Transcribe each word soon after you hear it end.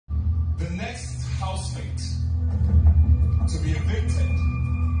The next housemate to be evicted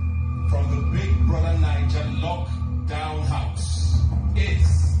from the BBNAIJA lockdown house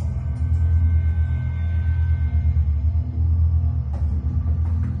is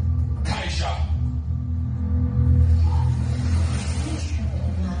Kaisha.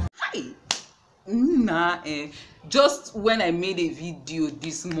 Just when I made a video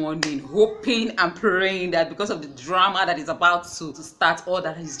this morning, hoping and praying that because of the drama that is about to start, or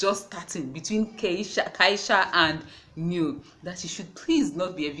that is just starting between Kaisha and Neo, that she should please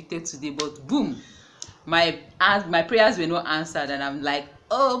not be evicted today, but boom, my prayers were not answered, and I'm like,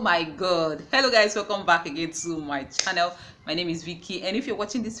 oh my god. Hello guys, welcome back again to my channel. My name is Vicky, and if you're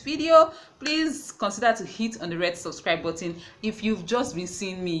watching this video, please consider to hit on the red subscribe button. If you've just been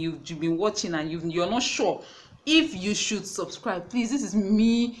seeing me, you've been watching and you're not sure if you should subscribe, please, this is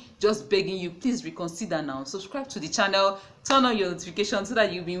me just begging you, please reconsider now. Subscribe to the channel, turn on your notifications so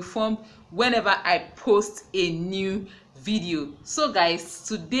that you'll be informed whenever I post a new video. So guys,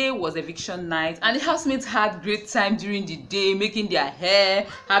 today was eviction night, and the housemates had great time during the day, making their hair,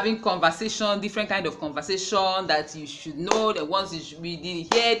 having conversation, different kind of conversation that you should know, the ones we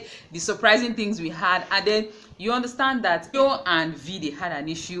didn't hear, the surprising things we had. And then you understand that Neo and V, they had an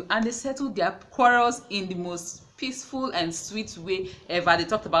issue, and they settled their quarrels in the most peaceful and sweet way ever. They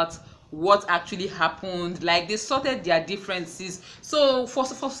talked about what actually happened, like they sorted their differences. So for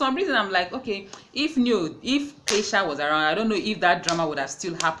some reason, I'm like, okay, if Kaisha was around, I don't know if that drama would have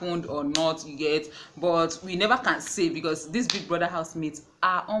still happened or not, you get, but we never can say, because these Big Brother housemates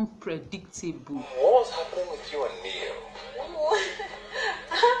are unpredictable. What was happening with you and Neo?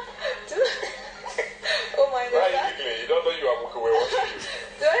 Oh my god. Right, you don't know you are walking away. What you do?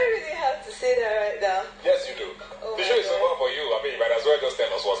 Do I really have to say that right now? Yes, you do. Oh The show is over for you. I mean, you might as well just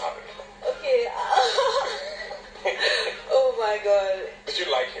tell us what's happening. Okay. Oh my god. Did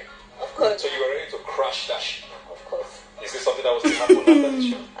you like him? Of course. So you were ready to crush that ship? Of course. Is this something that was to happen after the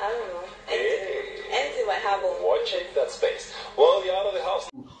show? I don't know. Hey. Anything might happen. Watching that space. Well, you're out of the house.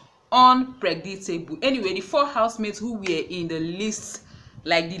 Unpredictable. Anyway, the 4 housemates who were in the list,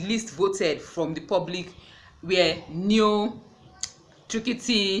 like the list voted from the public, were Neo,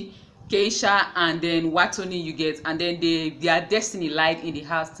 Tricky, Kaisha, and then Watoni, you get, and then their destiny lied in the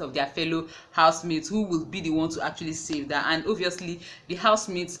hands of their fellow housemates, who will be the one to actually save that. And obviously the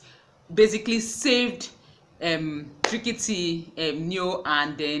housemates basically saved Tricky, Neo,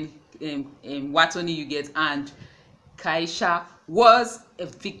 and then Watoni, you get, and Kaisha was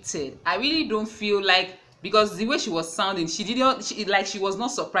evicted. I really don't feel like, because the way she was sounding, she was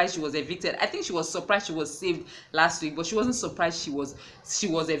not surprised she was evicted. I think she was surprised she was saved last week, but she wasn't surprised she was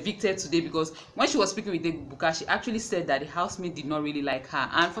evicted today, because when she was speaking with Ebuka, she actually said that the housemate did not really like her.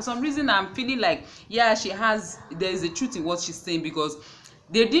 And for some reason, I'm feeling like, yeah, there is a truth in what she's saying, because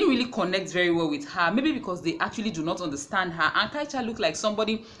they didn't really connect very well with her, maybe because they actually do not understand her. And Kaisha looked like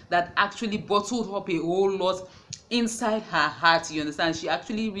somebody that actually bottled up a whole lot inside her heart, you understand. She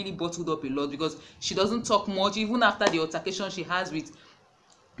actually really bottled up a lot, because she doesn't talk much. Even after the altercation she has with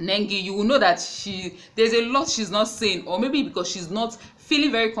Nengi, you will know that there's a lot she's not saying, or maybe because she's not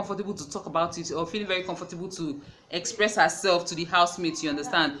feeling very comfortable to talk about it, or feeling very comfortable to express herself to the housemates, you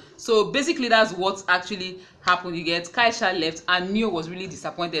understand. So basically that's what actually happened, you get. Kaisha left, and Neo was really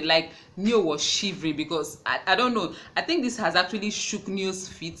disappointed. Like, Neo was shivering, because I don't know, I think this has actually shook Neo's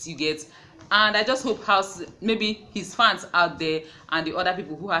feet, you get. And I just hope maybe his fans out there and the other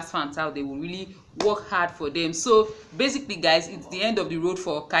people who has fans out there will really work hard for them. So basically guys, it's the end of the road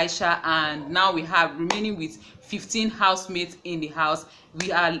for Kaisha, and now we have remaining with 15 housemates in the house.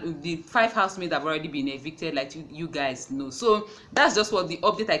 The 5 housemates have already been evicted, like you guys know. So that's just what the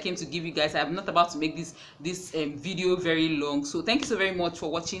update I came to give you guys. I'm not about to make this video very long. So thank you so very much for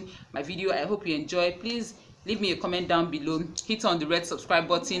watching my video. I hope you enjoy. Please leave me a comment down below, hit on the red subscribe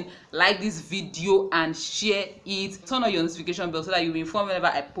button, like this video and share it, turn on your notification bell so that you'll be informed whenever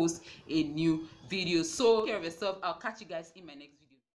I post a new video. So take care of yourself. I'll catch you guys in my next video.